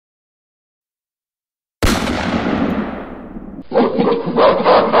Hey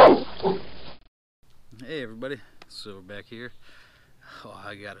everybody, so we're back here. Oh,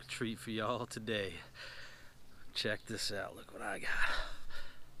 I got a treat for y'all today. Check this out, look what I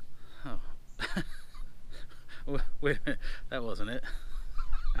got. Oh, wait a minute, that wasn't it.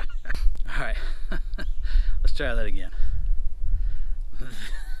 Alright, let's try that again.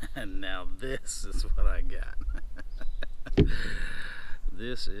 And now this is what I got.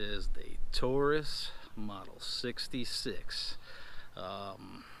 This is the Taurus Model 66.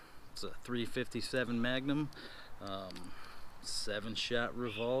 It's a 357 Magnum, 7-shot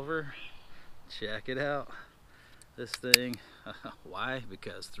revolver. Check it out. This thing, why?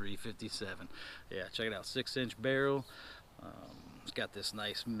 Because 357. Yeah, check it out. 6-inch barrel. It's got this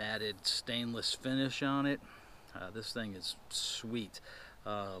nice matted stainless finish on it. This thing is sweet.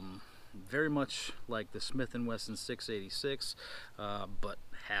 Very much like the Smith & Wesson 686, but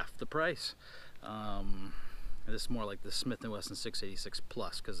half the price. This is more like the Smith & Wesson 686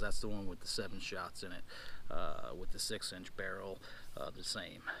 Plus, because that's the one with the 7 shots in it, with the 6-inch barrel, the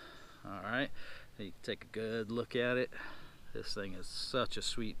same. Alright, you can take a good look at it. This thing is such a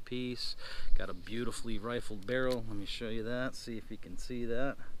sweet piece. Got a beautifully rifled barrel. Let me show you that, see if you can see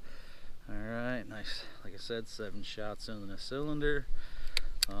that. Alright, nice, like I said, 7 shots in the cylinder.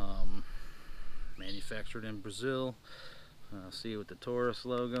 Manufactured in Brazil. See with the Taurus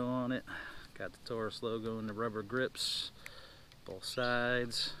logo on it. Got the Taurus logo in the rubber grips, both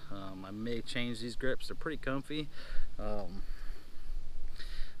sides. I may change these grips, they're pretty comfy. But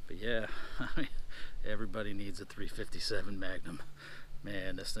yeah, everybody needs a 357 Magnum.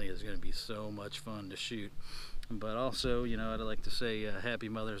 Man, this thing is going to be so much fun to shoot. But also, you know, I'd like to say happy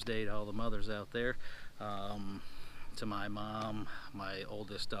Mother's Day to all the mothers out there. To my mom, my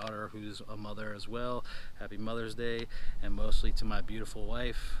oldest daughter, who's a mother as well, happy Mother's Day. And mostly to my beautiful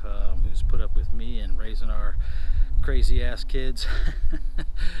wife, who's put up with me and raising our crazy ass kids.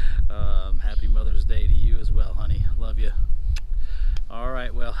 Happy Mother's Day to you as well, honey. Love you.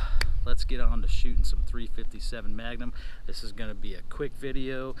 Alright, well, let's get on to shooting some 357 Magnum. This is going to be a quick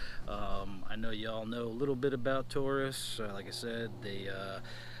video. I know y'all know a little bit about Taurus. Like I said, they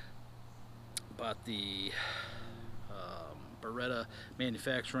bought the Beretta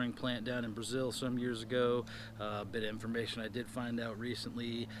manufacturing plant down in Brazil some years ago. A bit of information I did find out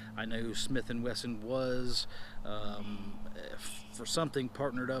recently. I know who Smith & Wesson was. For something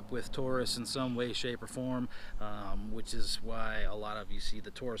partnered up with Taurus in some way, shape, or form, which is why a lot of you see the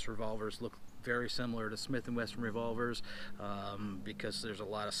Taurus revolvers look very similar to Smith & Wesson revolvers, because there's a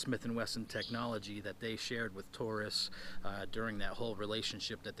lot of Smith & Wesson technology that they shared with Taurus during that whole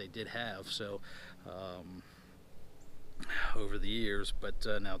relationship that they did have. So over the years, but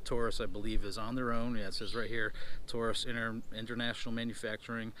now Taurus, I believe, is on their own. Yeah, it says right here, Taurus International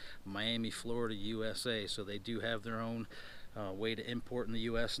Manufacturing, Miami, Florida, USA. So they do have their own way to import in the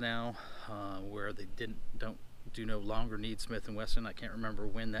U.S. now, where they do no longer need Smith & Wesson. I can't remember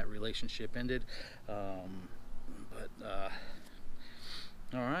when that relationship ended, all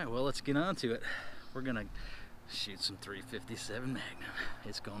right, well, let's get on to it. We're gonna shoot some 357 Magnum.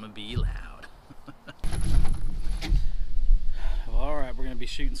 It's gonna be loud. Alright, we're going to be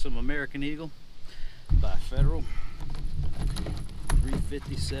shooting some American Eagle by Federal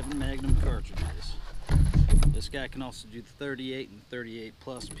 357 Magnum cartridges. This guy can also do the 38 and 38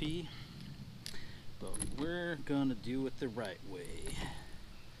 plus P, but we're going to do it the right way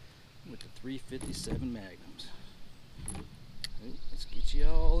with the 357 Magnums. Ooh, let's get you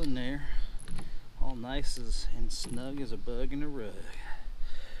all in there, all nice and snug as a bug in a rug.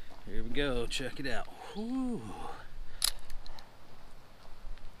 Here we go, check it out. Whew.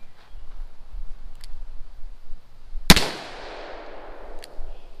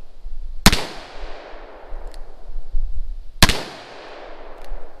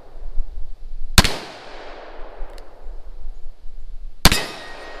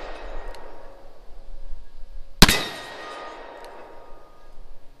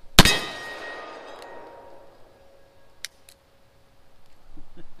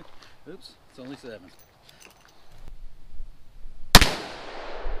 Oops, it's only 7.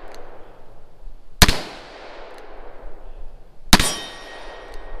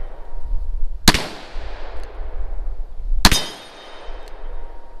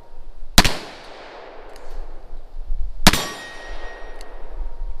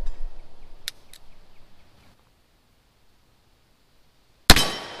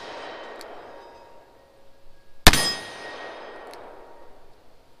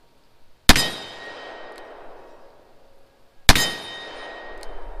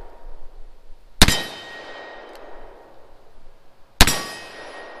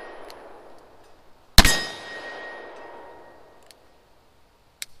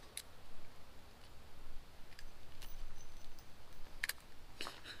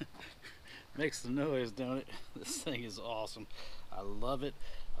 Makes the noise, don't it? This thing is awesome. I love it.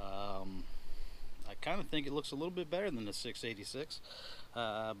 I kind of think it looks a little bit better than the 686,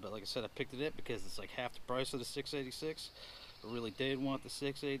 but like I said, I picked it up because it's like half the price of the 686. I really did want the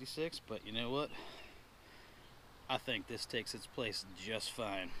 686, but you know what? I think this takes its place just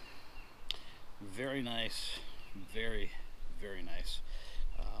fine. Very nice, very, very nice.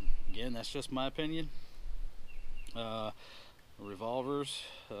 Again, that's just my opinion. Revolvers,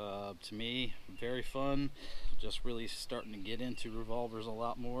 to me, very fun. Just really starting to get into revolvers a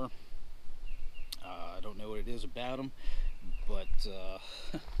lot more. I don't know what it is about them, but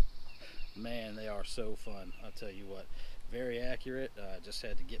man, they are so fun. I'll tell you what, very accurate. Just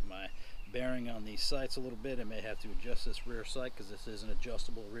had to get my bearing on these sights a little bit. I may have to adjust this rear sight because this is an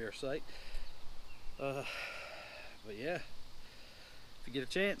adjustable rear sight. But yeah, if you get a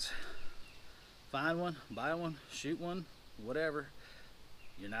chance, find one, buy one, shoot one, whatever.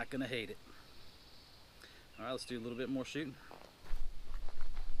 You're not gonna hate it. All right, let's do a little bit more shooting.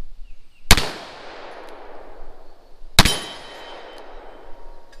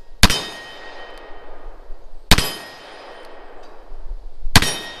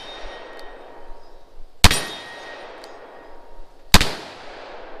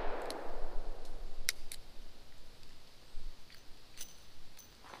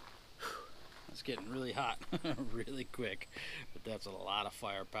 It's getting really hot really quick, but that's a lot of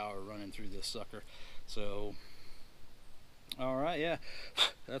firepower running through this sucker. So all right, yeah,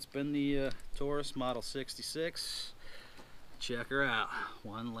 that's been the Taurus Model 66. Check her out.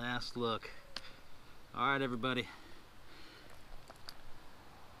 One last look. All right, everybody,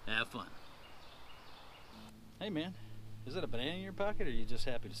 have fun. Hey man, is that a banana in your pocket, or are you just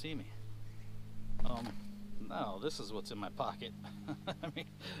happy to see me? No, this is what's in my pocket. I mean,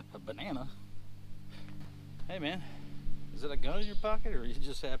 a banana. Hey man, is it a gun in your pocket, or are you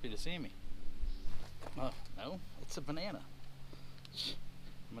just happy to see me? Oh, no, it's a banana.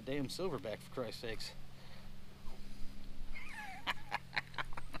 I'm a damn silverback, for Christ's sakes.